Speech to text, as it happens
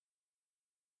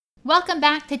Welcome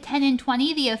back to 10 and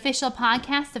 20, the official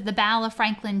podcast of the Battle of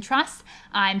Franklin Trust.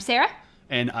 I'm Sarah.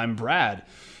 And I'm Brad.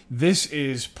 This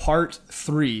is part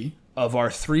 3 of our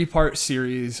 3-part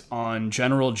series on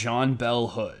General John Bell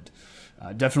Hood.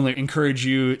 Definitely encourage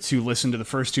you to listen to the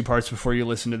first 2 parts before you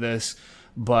listen to this,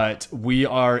 but we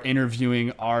are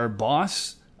interviewing our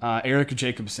boss, Eric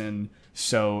Jacobson.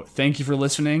 So thank you for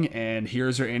listening, and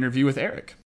here's our interview with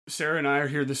Eric. Sarah and I are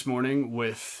here this morning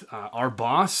with our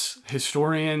boss,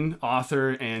 historian,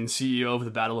 author, and CEO of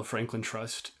the Battle of Franklin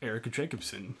Trust, Eric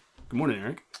Jacobson. Good morning,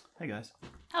 Eric. Hey, guys.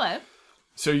 Hello.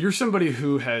 So you're somebody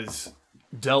who has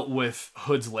dealt with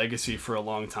Hood's legacy for a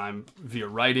long time via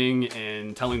writing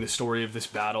and telling the story of this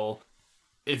battle.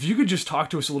 If you could just talk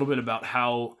to us a little bit about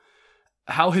how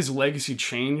his legacy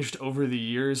changed over the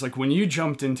years. Like when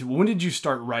did you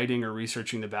start writing or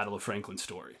researching the Battle of Franklin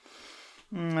story?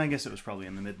 I guess it was probably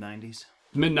in the mid-90s.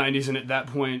 Mid-90s, and at that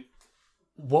point,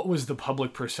 what was the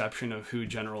public perception of who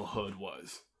General Hood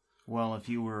was? Well, if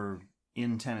you were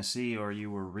in Tennessee or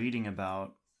you were reading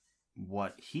about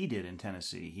what he did in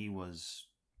Tennessee, he was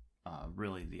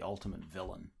really the ultimate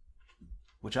villain,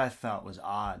 which I thought was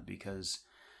odd because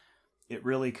it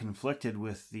really conflicted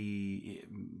with the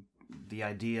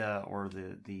idea or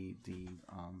the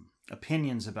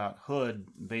opinions about Hood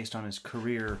based on his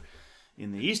career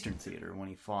in the Eastern Theater when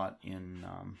he fought in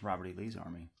Robert E. Lee's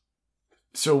army.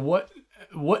 So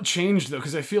what changed, though?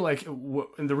 Because I feel like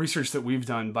in the research that we've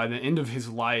done, by the end of his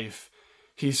life,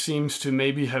 he seems to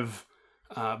maybe have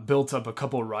built up a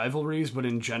couple rivalries, but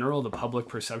in general, the public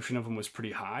perception of him was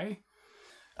pretty high.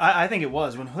 I think it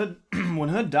was. When Hood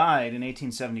died in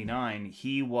 1879,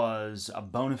 he was a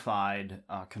bona fide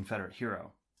Confederate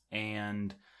hero.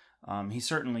 And he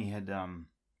certainly had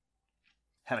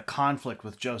a conflict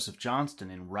with Joseph Johnston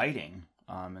in writing,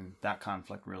 and that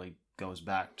conflict really goes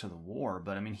back to the war.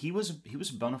 But I mean, he was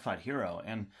a bona fide hero,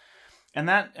 and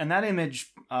that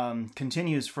image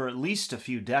continues for at least a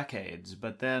few decades.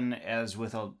 But then, as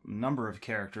with a number of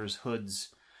characters,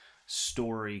 Hood's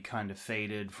story kind of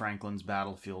faded. Franklin's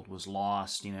battlefield was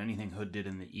lost. Anything Hood did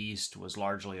in the East was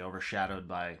largely overshadowed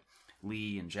by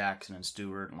Lee and Jackson and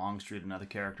Stewart and Longstreet and other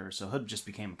characters. So Hood just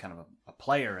became kind of a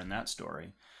player in that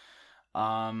story.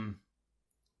 And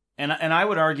I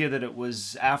would argue that it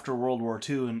was after World War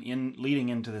II and in leading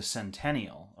into the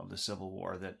centennial of the Civil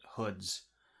War that Hood's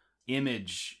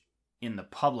image in the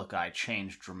public eye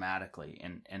changed dramatically,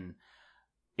 and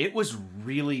it was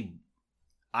really,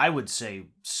 I would say,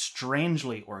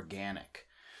 strangely organic.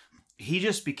 He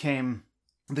just became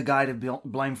the guy to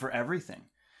blame for everything.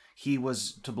 He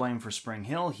was to blame for Spring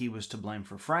Hill. He was to blame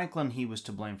for Franklin. He was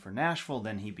to blame for Nashville.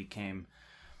 Then he became,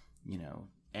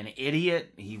 an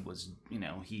idiot. He was,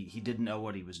 he didn't know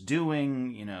what he was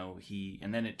doing,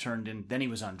 and then it turned in, then he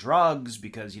was on drugs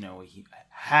because, he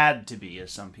had to be,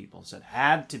 as some people said,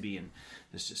 had to be in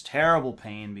this just terrible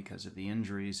pain because of the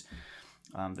injuries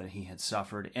that he had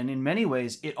suffered. And in many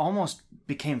ways, it almost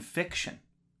became fiction.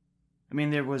 I mean,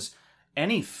 there was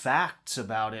any facts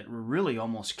about it were really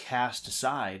almost cast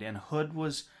aside, and Hood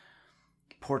was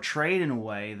portrayed in a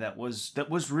way that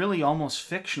was really almost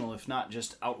fictional, if not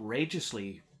just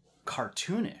outrageously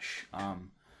cartoonish.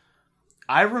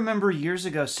 I remember years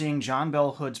ago seeing John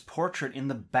Bell Hood's portrait in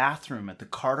the bathroom at the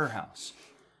Carter House.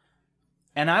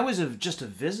 And I was just a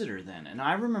visitor then, and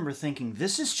I remember thinking,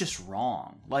 this is just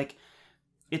wrong. Like,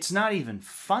 it's not even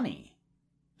funny.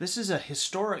 This is a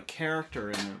historic character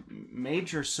in a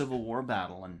major Civil War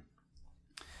battle, and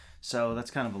so that's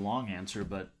kind of a long answer,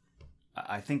 but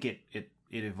I think it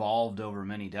evolved over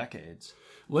many decades.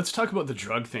 Let's talk about the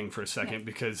drug thing for a second,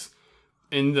 because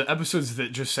in the episodes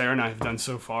that just Sarah and I have done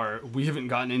so far, we haven't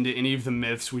gotten into any of the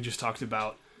myths. We just talked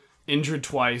about injured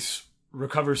twice,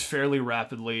 recovers fairly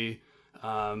rapidly.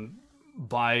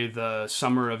 By the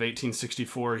summer of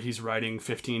 1864, he's riding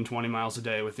 15, 20 miles a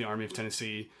day with the Army of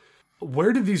Tennessee.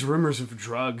 Where did these rumors of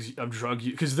drug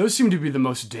use, because those seem to be the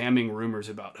most damning rumors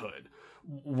about Hood.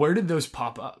 Where did those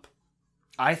pop up?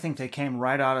 I think they came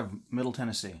right out of Middle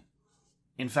Tennessee.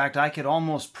 In fact, I could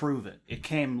almost prove it. It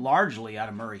came largely out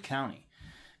of Murray County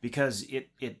because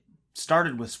it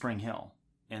started with Spring Hill,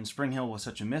 and Spring Hill was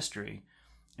such a mystery,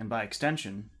 and by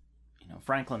extension,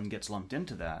 Franklin gets lumped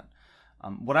into that.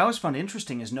 What I always found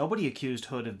interesting is nobody accused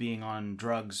Hood of being on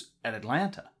drugs at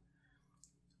Atlanta,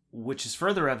 which is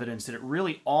further evidence that it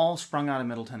really all sprung out of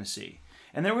Middle Tennessee.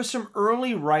 And there was some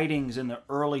early writings in the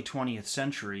early 20th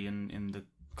century in the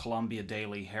Columbia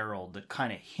Daily Herald that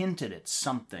kind of hinted at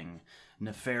something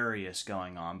nefarious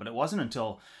going on. But it wasn't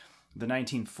until the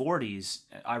 1940s,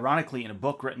 ironically in a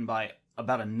book written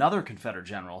about another Confederate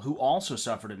general who also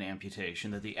suffered an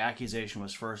amputation, that the accusation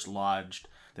was first lodged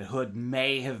that Hood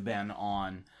may have been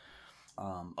on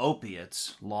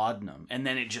opiates, laudanum, and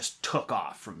then it just took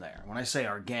off from there. When I say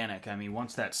organic, I mean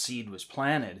once that seed was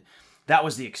planted, that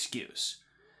was the excuse.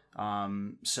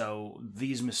 So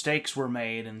these mistakes were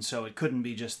made, and so it couldn't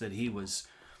be just that he was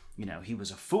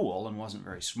a fool and wasn't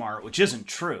very smart, which isn't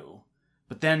true.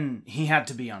 But then he had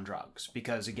to be on drugs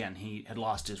because, again, he had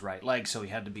lost his right leg, so he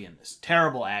had to be in this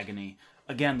terrible agony.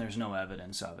 Again, there's no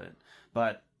evidence of it.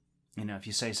 But, if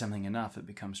you say something enough, it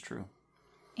becomes true.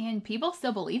 And people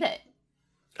still believe it.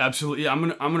 Absolutely. I'm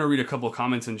gonna read a couple of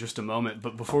comments in just a moment,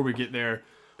 but before we get there,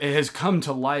 it has come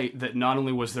to light that not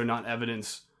only was there not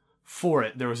evidence for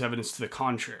it, there was evidence to the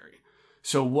contrary.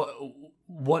 So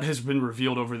what has been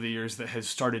revealed over the years that has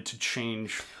started to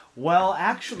change? Well,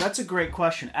 actually, that's a great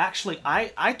question. Actually,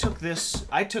 I took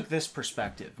this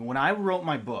perspective. When I wrote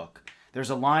my book, there's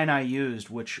a line I used,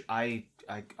 which I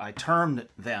termed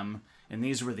them, and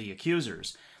these were the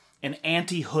accusers, an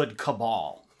anti-Hood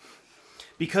cabal.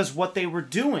 Because what they were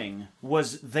doing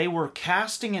was they were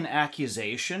casting an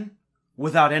accusation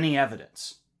without any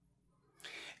evidence.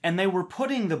 And they were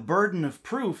putting the burden of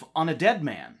proof on a dead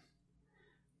man.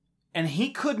 And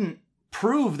he couldn't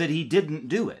prove that he didn't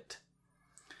do it.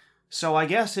 So I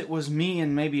guess it was me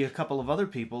and maybe a couple of other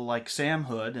people like Sam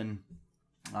Hood and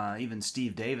even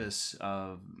Steve Davis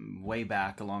way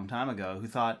back a long time ago who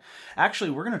thought, actually,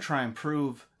 we're going to try and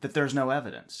prove that there's no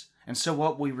evidence. And so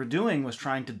what we were doing was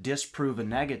trying to disprove a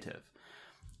negative.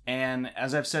 And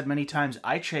as I've said many times,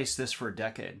 I chased this for a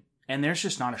decade. And there's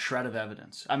just not a shred of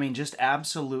evidence. I mean, just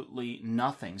absolutely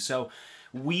nothing. So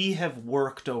we have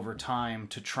worked over time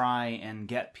to try and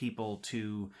get people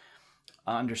to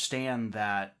understand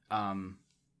that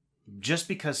just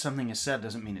because something is said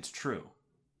doesn't mean it's true.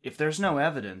 If there's no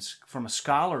evidence from a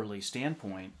scholarly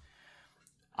standpoint,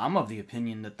 I'm of the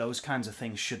opinion that those kinds of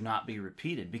things should not be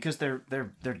repeated because they're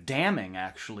damning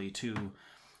actually to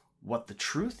what the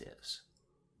truth is.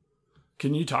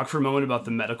 Can you talk for a moment about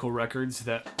the medical records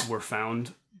that were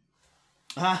found?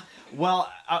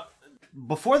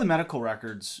 Before the medical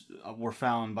records were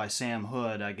found by Sam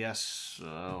Hood, I guess,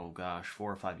 4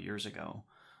 or 5 years ago,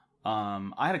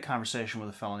 I had a conversation with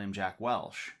a fellow named Jack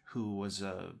Welch, who was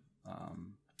an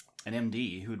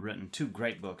MD who had written 2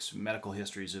 great books, Medical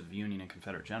Histories of Union and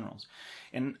Confederate Generals.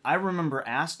 And I remember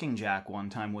asking Jack one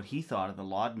time what he thought of the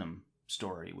laudanum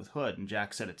story with Hood, and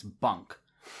Jack said it's bunk.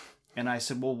 And I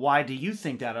said, well, why do you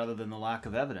think that other than the lack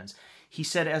of evidence? He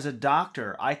said, as a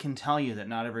doctor, I can tell you that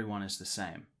not everyone is the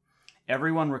same.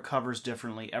 Everyone recovers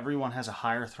differently. Everyone has a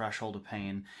higher threshold of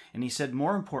pain. And he said,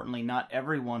 more importantly, not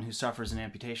everyone who suffers an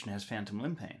amputation has phantom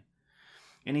limb pain.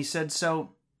 And he said, so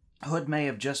Hood may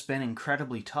have just been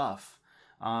incredibly tough.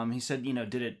 He said,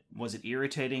 was it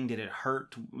irritating? Did it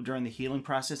hurt during the healing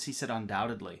process? He said,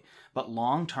 undoubtedly. But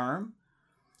long term,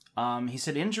 he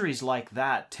said, injuries like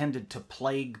that tended to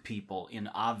plague people in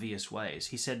obvious ways.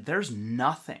 He said, there's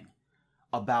nothing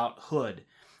about Hood,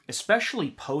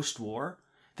 especially post-war,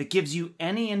 that gives you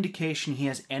any indication he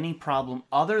has any problem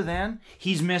other than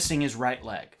he's missing his right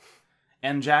leg.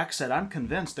 And Jack said, I'm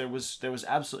convinced there was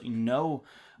absolutely no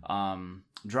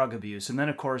drug abuse. And then,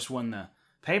 of course, when the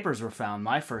papers were found,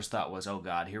 my first thought was, oh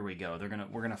God, here we go.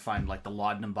 We're gonna find like the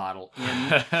laudanum bottle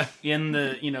in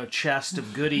the chest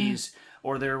of goodies,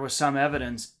 or there was some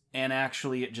evidence, and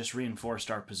actually it just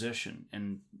reinforced our position.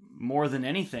 And more than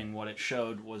anything, what it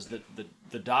showed was that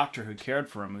the doctor who cared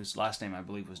for him, whose last name I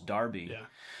believe was Darby,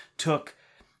 took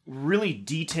really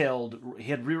detailed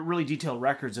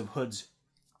records of Hood's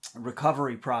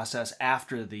recovery process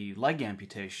after the leg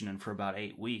amputation, and for about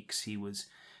 8 weeks he was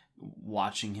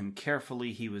watching him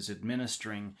carefully. He was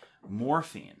administering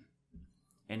morphine,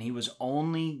 and he was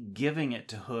only giving it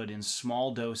to Hood in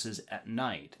small doses at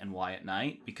night. And why at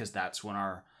night? Because that's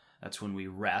when we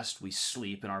rest, we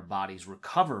sleep, and our bodies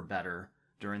recover better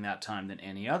during that time than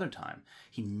any other time.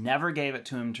 He never gave it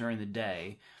to him during the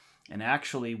day. And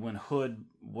actually, when Hood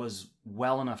was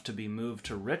well enough to be moved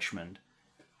to Richmond,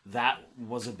 that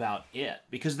was about it.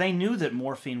 Because they knew that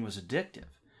morphine was addictive.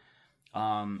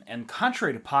 And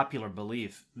contrary to popular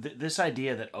belief, this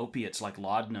idea that opiates like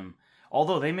laudanum,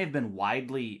 although they may have been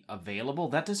widely available,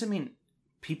 that doesn't mean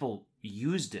people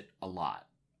used it a lot.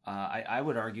 I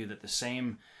would argue that the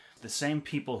same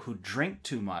people who drink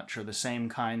too much are the same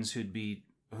kinds who'd be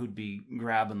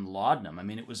grabbing laudanum. I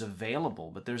mean, it was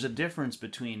available, but there's a difference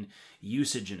between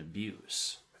usage and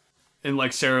abuse. And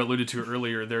like Sarah alluded to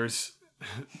earlier, this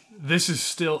is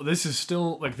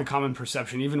still like the common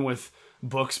perception, even with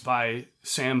books by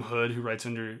Sam Hood, who writes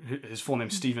under his full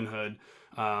name Stephen Hood,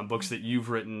 books that you've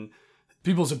written.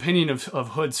 People's opinion of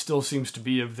Hood still seems to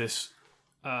be of this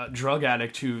drug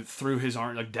addict who threw his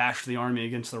arm, like dashed the army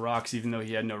against the rocks, even though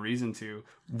he had no reason to.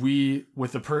 We,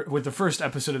 with the first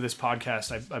episode of this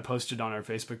podcast, I posted on our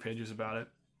Facebook pages about it,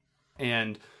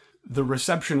 and the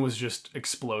reception was just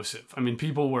explosive. I mean,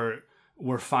 people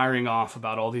were firing off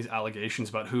about all these allegations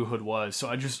about who Hood was.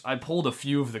 So I pulled a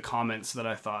few of the comments that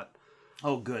I thought,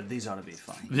 oh, good, these ought to be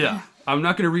fun. Yeah, I'm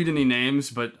not going to read any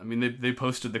names, but I mean, they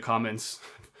posted the comments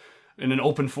in an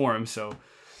open forum, so.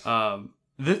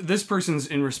 This person's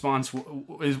in response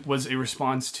was a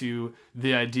response to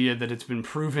the idea that it's been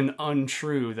proven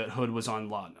untrue that Hood was on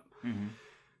laudanum. Mm-hmm.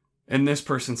 And this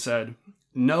person said,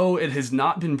 "No, it has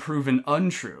not been proven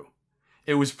untrue.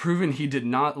 It was proven he did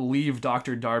not leave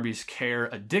Dr. Darby's care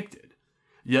addicted,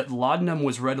 yet laudanum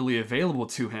was readily available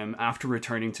to him after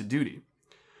returning to duty.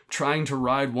 Trying to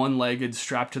ride one-legged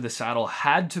strapped to the saddle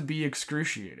had to be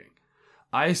excruciating.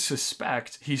 I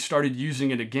suspect he started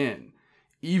using it again,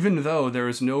 even though there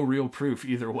is no real proof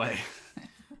either way."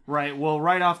 Right. Well,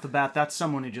 right off the bat, that's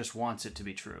someone who just wants it to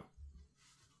be true.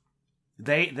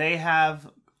 They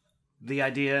have the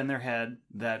idea in their head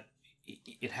that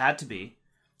it had to be,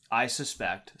 I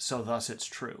suspect, so thus it's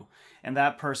true. And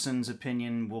that person's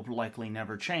opinion will likely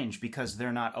never change because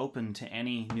they're not open to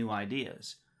any new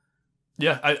ideas.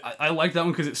 Yeah, I like that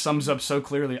one because it sums up so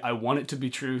clearly. I want it to be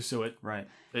true, so it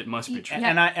must be true.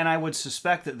 And I would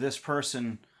suspect that this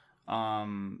person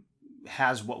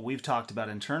has what we've talked about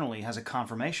internally, has a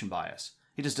confirmation bias.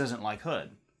 He just doesn't like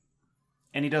Hood.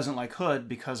 And he doesn't like Hood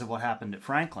because of what happened at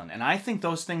Franklin. And I think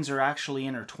those things are actually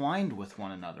intertwined with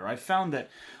one another. I've found that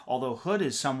although Hood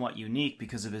is somewhat unique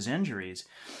because of his injuries,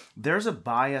 there's a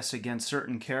bias against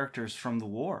certain characters from the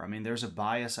war. I mean, there's a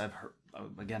bias I've heard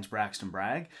against Braxton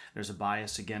Bragg. There's a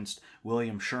bias against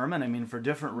William Sherman. I mean, for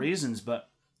different reasons, but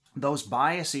those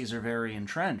biases are very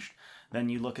entrenched. Then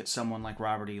you look at someone like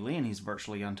Robert E. Lee, and he's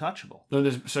virtually untouchable.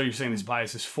 So you're saying this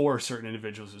bias is for certain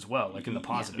individuals as well, like in the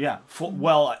positive. Yeah.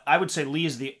 Well, I would say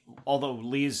although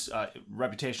Lee's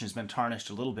reputation has been tarnished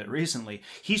a little bit recently,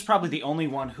 he's probably the only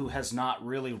one who has not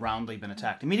really roundly been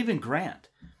attacked. I mean, even Grant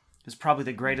is probably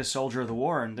the greatest soldier of the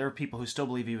war, and there are people who still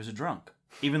believe he was a drunk,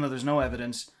 even though there's no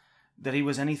evidence that he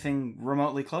was anything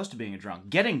remotely close to being a drunk.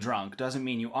 Getting drunk doesn't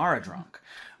mean you are a drunk.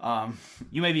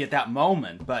 You may be at that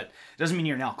moment, but it doesn't mean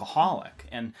you're an alcoholic.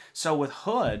 And so with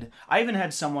Hood, I even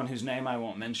had someone whose name I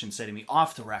won't mention say to me,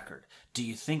 off the record, "Do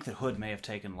you think that Hood may have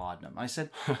taken laudanum?" I said,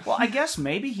 well, I guess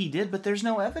maybe he did, but there's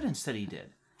no evidence that he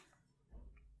did.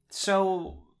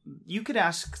 So you could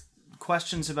ask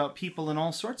questions about people in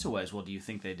all sorts of ways. Well, do you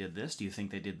think they did this? Do you think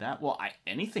they did that? Well,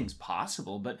 anything's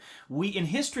possible, but in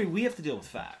history, we have to deal with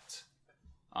facts.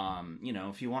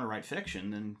 If you want to write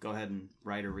fiction, then go ahead and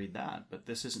write or read that. But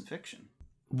this isn't fiction.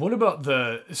 What about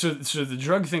the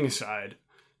drug thing aside?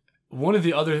 One of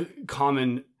the other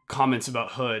common comments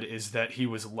about Hood is that he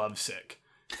was lovesick,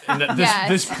 and that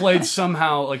this played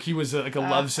somehow like he was like a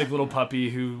lovesick little puppy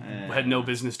who had no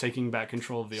business taking back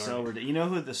control of the army. So you know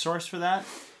who the source for that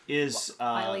is?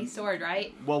 Wiley Sword,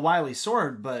 right? Well, Wiley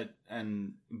Sword, but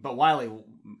Wiley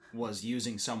was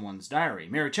using someone's diary.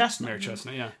 Mary Chestnut,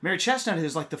 yeah. Mary Chestnut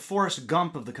is like the Forrest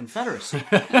Gump of the Confederacy.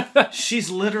 She's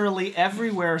literally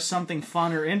everywhere something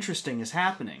fun or interesting is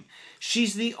happening.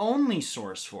 She's the only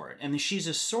source for it. And she's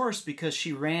a source because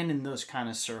she ran in those kind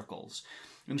of circles.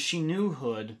 And she knew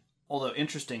Hood, although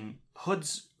interesting,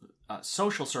 Hood's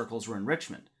social circles were in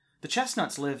Richmond. The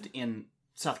Chestnuts lived in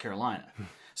South Carolina.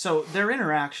 So their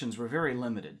interactions were very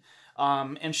limited.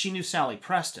 And she knew Sally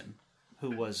Preston,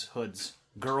 who was Hood's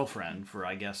girlfriend for,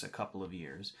 I guess, a couple of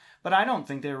years. But I don't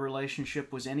think their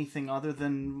relationship was anything other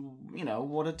than,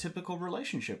 what a typical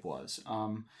relationship was.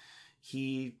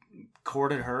 He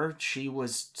courted her. She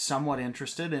was somewhat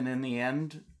interested. And in the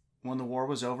end, when the war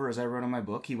was over, as I wrote in my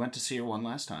book, he went to see her one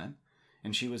last time.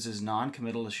 And she was as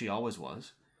non-committal as she always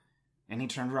was. And he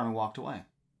turned around and walked away.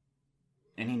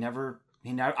 And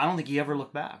I don't think he ever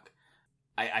looked back.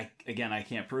 I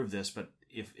can't prove this, but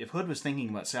if Hood was thinking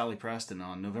about Sally Preston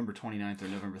on November 29th or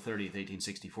November 30th,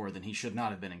 1864, then he should not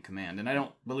have been in command. And I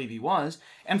don't believe he was.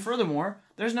 And furthermore,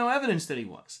 there's no evidence that he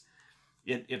was.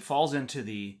 It falls into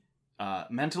the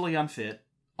mentally unfit,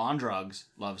 on drugs,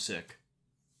 lovesick.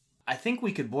 I think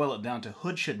we could boil it down to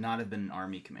Hood should not have been an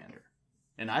army commander.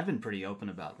 And I've been pretty open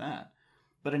about that.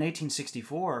 But in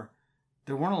 1864,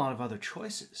 there weren't a lot of other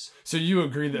choices. So you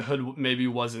agree that Hood maybe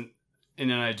wasn't, in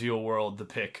an ideal world, the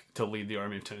pick to lead the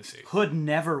Army of Tennessee? Hood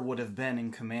never would have been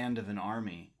in command of an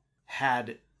army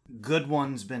had good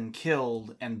ones been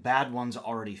killed and bad ones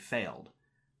already failed.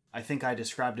 I think I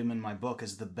described him in my book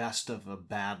as the best of a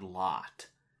bad lot.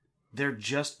 They're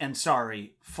just, and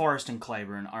sorry, Forrest and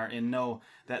Cleburne are in no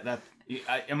that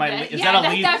am I? Is Yeah, that a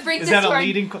lead? that brings Is that us to a our-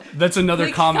 leading? That's another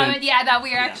Like, comment. yeah, that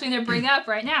we are actually going to bring up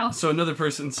right now. So another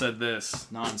person said this.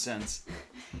 Nonsense.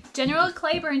 General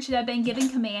Cleburne should have been given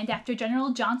command after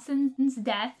General Johnston's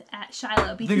death at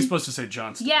Shiloh. I think it's supposed to say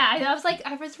Johnston. Yeah,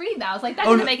 I was reading that. I was like, that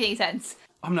Oh, doesn't no. make any sense.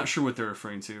 I'm not sure what they're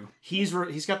referring to. He's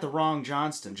got the wrong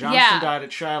Johnston. Johnston Yeah. died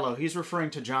at Shiloh. He's referring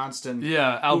to Johnston.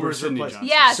 Yeah, who Albert was Sidney replaced.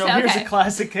 Johnston. Yeah, So so, here's okay. a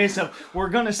classic case of we're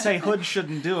going to say Hood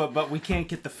shouldn't do it, but we can't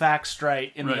get the facts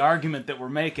straight in Right. the argument that we're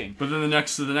making. But then the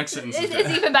next sentence is It's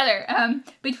even better.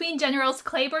 Between Generals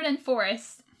Cleburne and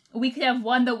Forrest, we could have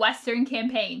won the Western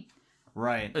campaign.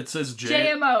 Right. it says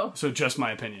JMO. So just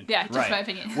my opinion. Yeah, just Right. my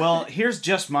opinion. Well, here's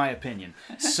just my opinion.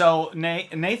 So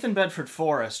Nathan Bedford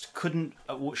Forrest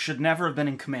should never have been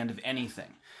in command of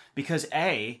anything, because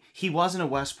A, he wasn't a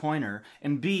West Pointer,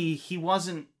 and B, he was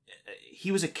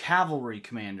a cavalry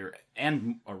commander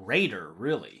and a raider,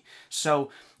 really.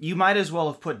 So you might as well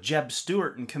have put Jeb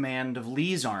Stuart in command of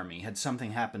Lee's army had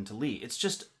something happened to Lee. It's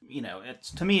just,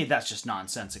 to me, that's just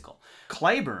nonsensical.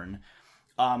 Cleburne,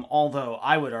 although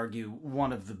I would argue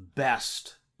one of the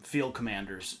best field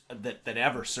commanders that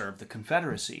ever served the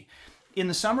Confederacy, in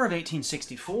the summer of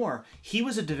 1864, he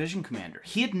was a division commander.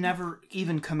 He had never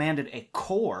even commanded a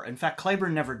corps. In fact,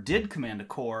 Cleburne never did command a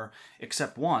corps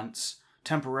except once,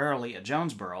 temporarily at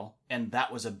Jonesboro, and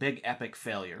that was a big epic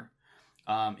failure.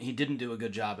 He didn't do a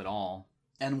good job at all.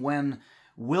 And when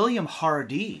William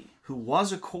Hardee, who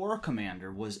was a corps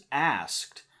commander, was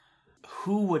asked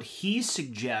who would he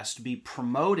suggest be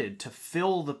promoted to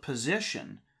fill the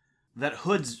position that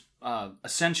Hood's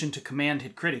ascension to command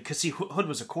had created, because Hood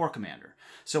was a corps commander.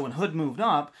 So when Hood moved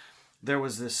up, there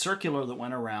was this circular that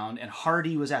went around, and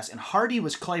Hardee was asked. And Hardee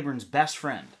was Cleburne's best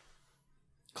friend.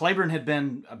 Cleburne had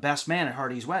been a best man at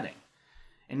Hardee's wedding.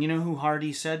 And you know who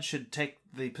Hardee said should take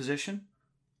the position?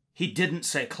 He didn't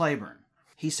say Cleburne.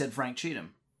 He said Frank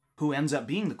Cheatham, who ends up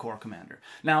being the corps commander.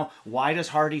 Now, why does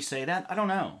Hardee say that? I don't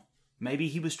know. Maybe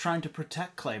he was trying to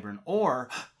protect Cleburne, or,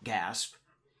 gasp,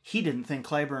 he didn't think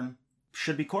Cleburne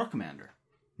should be corps commander.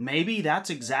 Maybe that's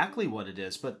exactly what it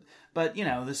is, but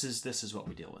this is what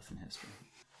we deal with in history.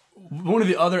 One of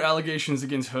the other allegations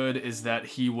against Hood is that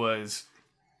he was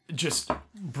just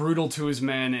brutal to his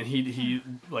men, and he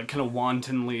like kind of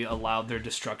wantonly allowed their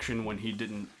destruction when he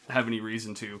didn't have any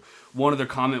reason to. One other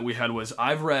comment we had was,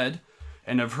 I've read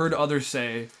and I've heard others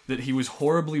say that he was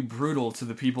horribly brutal to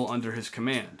the people under his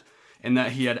command, and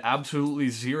that he had absolutely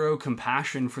zero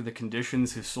compassion for the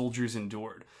conditions his soldiers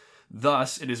endured.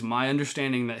 Thus, it is my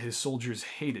understanding that his soldiers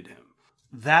hated him.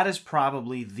 That is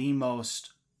probably the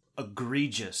most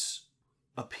egregious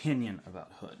opinion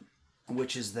about Hood,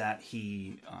 which is that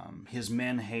his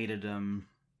men hated him.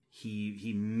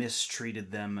 He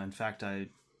mistreated them. In fact,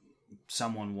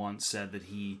 someone once said that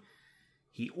he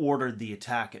ordered the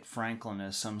attack at Franklin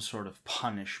as some sort of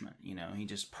punishment. He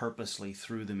just purposely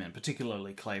threw them in,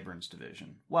 particularly Cleburne's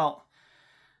division. Well,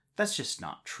 that's just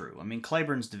not true. I mean,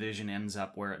 Cleburne's division ends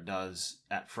up where it does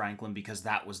at Franklin because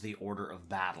that was the order of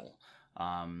battle.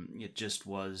 It just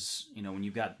was, when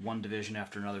you've got one division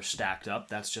after another stacked up,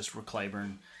 that's just where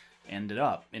Cleburne ended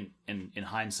up. In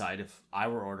hindsight, if I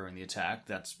were ordering the attack,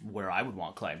 that's where I would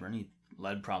want Cleburne.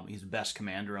 He's the best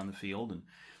commander on the field and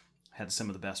had some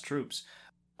of the best troops.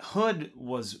 Hood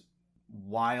was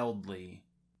wildly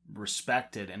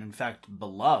respected and, in fact,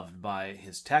 beloved by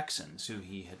his Texans, who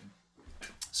he had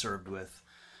served with,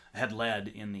 had led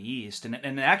in the East,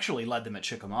 and actually led them at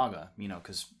Chickamauga,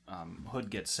 because Hood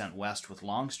gets sent west with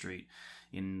Longstreet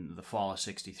in the fall of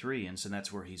 63, and so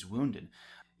that's where he's wounded.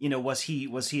 Was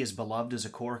he as beloved as a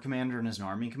corps commander and as an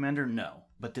army commander? No.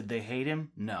 But did they hate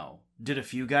him? No. Did a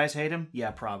few guys hate him?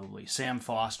 Yeah, probably. Sam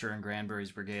Foster in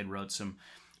Granbury's brigade wrote some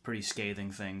pretty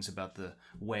scathing things about the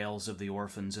wails of the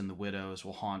orphans and the widows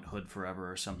will haunt Hood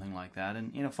forever or something like that.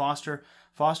 And Foster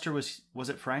was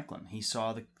at Franklin. He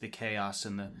saw the chaos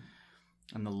and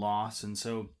the loss, and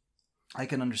so I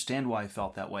can understand why he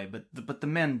felt that way. But the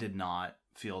men did not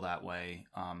feel that way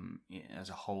as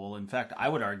a whole. In fact, I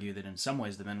would argue that in some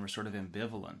ways the men were sort of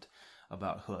ambivalent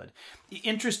about Hood.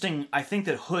 Interesting. I think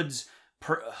that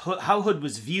how Hood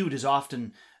was viewed is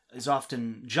often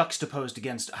juxtaposed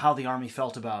against how the Army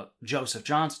felt about Joseph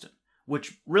Johnston,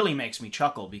 which really makes me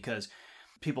chuckle because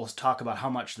people talk about how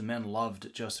much the men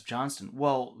loved Joseph Johnston.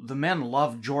 Well, the men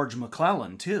loved George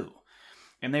McClellan too,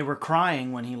 and they were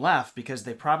crying when he left because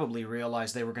they probably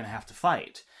realized they were going to have to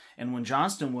fight. And when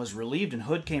Johnston was relieved and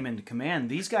Hood came into command,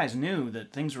 these guys knew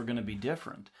that things were going to be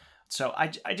different. So I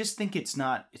just think it's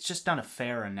just not a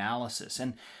fair analysis.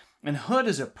 And Hood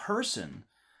as a person,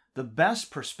 the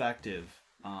best perspective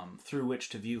through which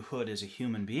to view Hood as a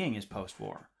human being is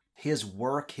post-war. His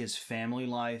work, his family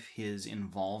life, his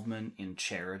involvement in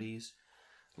charities,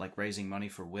 like raising money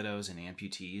for widows and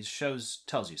amputees,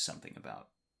 tells you something about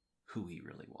who he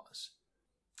really was.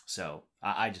 So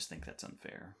I just think that's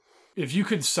unfair. If you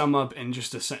could sum up in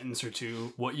just a sentence or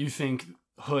two what you think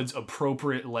Hood's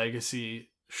appropriate legacy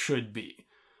should be,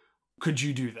 could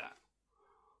you do that?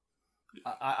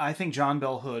 I think John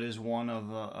Bell Hood is one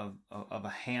of a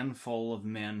handful of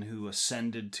men who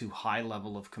ascended to high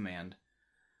level of command,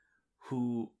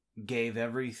 who gave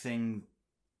everything.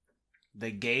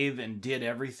 They gave and did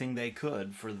everything they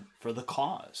could for the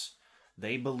cause.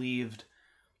 They believed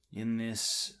in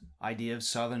this idea of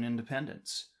Southern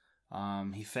independence.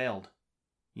 He failed.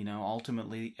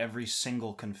 Ultimately, every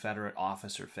single Confederate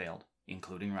officer failed,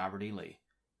 including Robert E. Lee.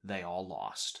 They all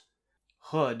lost.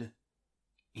 Hood,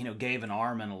 gave an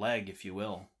arm and a leg, if you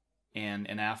will.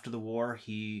 And after the war,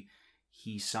 he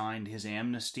signed his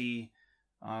amnesty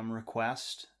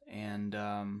request. And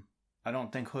I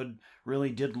don't think Hood really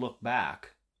did look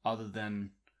back, other than,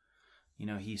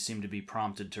 he seemed to be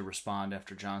prompted to respond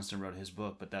after Johnston wrote his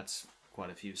book, but that's quite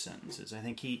a few sentences. I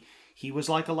think he was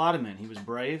like a lot of men. He was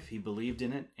brave, he believed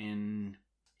in it, and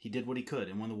he did what he could.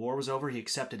 And when the war was over, he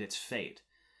accepted its fate.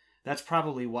 That's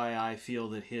probably why I feel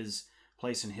that his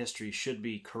place in history should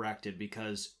be corrected,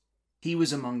 because he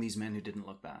was among these men who didn't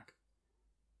look back.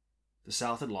 The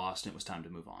South had lost, and it was time to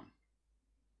move on.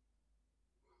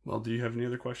 Well, do you have any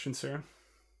other questions, Sarah?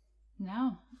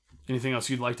 No. Anything else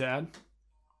you'd like to add?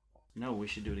 No, we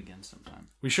should do it again sometime.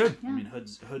 We should. Yeah. I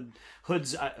mean,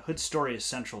 Hood's story is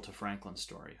central to Franklin's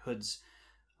story.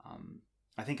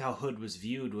 I think how Hood was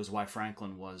viewed was why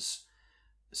Franklin was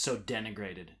so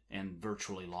denigrated and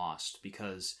virtually lost,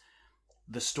 because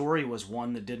the story was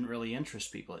one that didn't really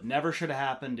interest people. It never should have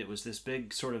happened. It was this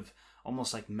big sort of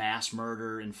almost like mass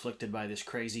murder inflicted by this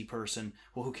crazy person.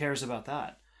 Well, who cares about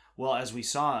that? Well, as we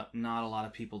saw, not a lot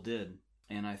of people did.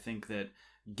 And I think that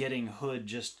getting Hood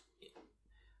just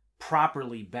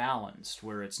properly balanced,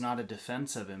 where it's not a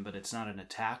defense of him, but it's not an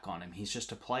attack on him. He's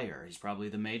just a player. He's probably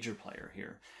the major player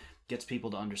here. Gets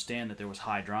people to understand that there was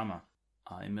high drama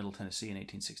in Middle Tennessee in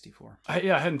 1864. I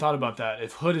hadn't thought about that.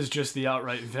 If Hood is just the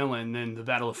outright villain, then the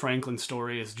Battle of Franklin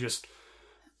story is just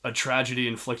a tragedy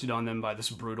inflicted on them by this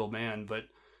brutal man. But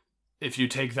if you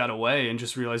take that away and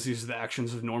just realize these are the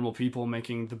actions of normal people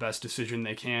making the best decision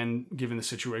they can given the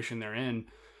situation they're in,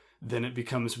 then it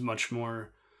becomes much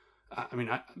more,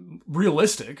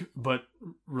 realistic, but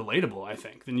relatable, I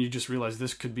think. Then you just realize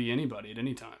this could be anybody at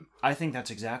any time. I think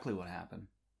that's exactly what happened.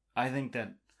 I think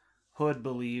that Hood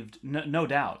believed, no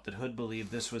doubt, that Hood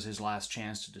believed this was his last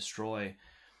chance to destroy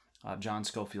John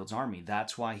Schofield's army.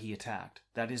 That's why he attacked.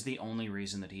 That is the only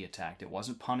reason that he attacked. It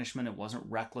wasn't punishment. It wasn't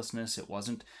recklessness. It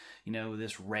wasn't,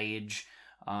 this rage.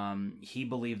 He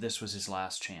believed this was his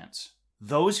last chance.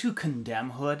 Those who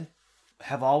condemn Hood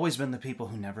have always been the people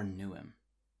who never knew him.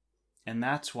 And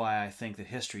that's why I think that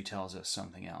history tells us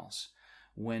something else.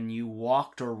 When you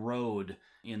walked or rode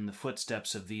in the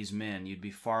footsteps of these men, you'd be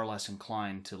far less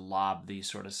inclined to lob these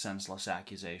sort of senseless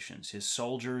accusations. His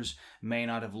soldiers may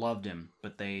not have loved him,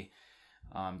 but they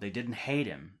didn't hate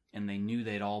him, and they knew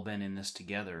they'd all been in this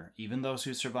together. Even those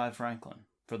who survived Franklin,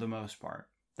 for the most part,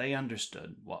 they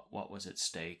understood what was at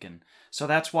stake. And so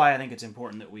that's why I think it's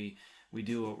important that we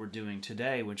do what we're doing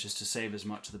today, which is to save as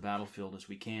much of the battlefield as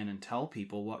we can and tell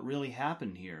people what really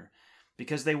happened here,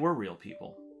 because they were real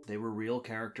people. They were real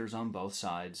characters on both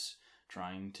sides,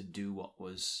 trying to do what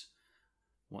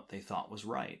they thought was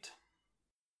right.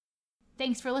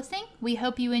 Thanks for listening. We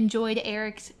hope you enjoyed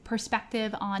Eric's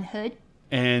perspective on Hood.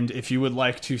 And if you would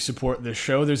like to support this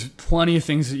show, there's plenty of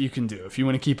things that you can do. If you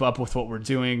want to keep up with what we're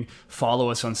doing, follow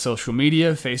us on social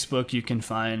media. Facebook, you can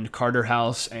find Carter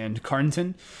House and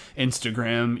Carnton.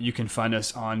 Instagram, you can find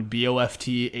us on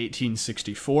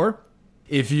BOFT1864.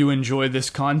 If you enjoy this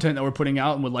content that we're putting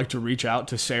out and would like to reach out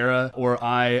to Sarah or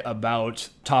I about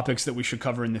topics that we should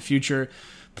cover in the future,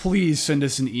 please send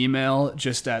us an email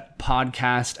just at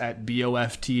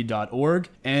podcast@boft.org.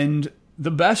 And the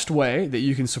best way that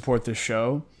you can support this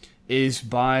show is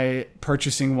by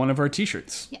purchasing one of our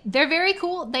t-shirts. Yeah, they're very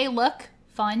cool. They look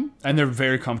fun. And they're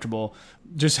very comfortable.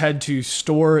 Just head to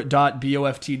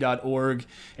store.boft.org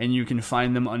and you can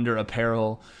find them under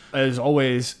apparel. As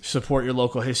always, support your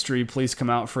local history. Please come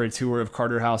out for a tour of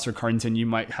Carter House or Carnton. You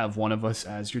might have one of us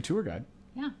as your tour guide.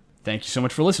 Yeah. Thank you so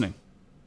much for listening.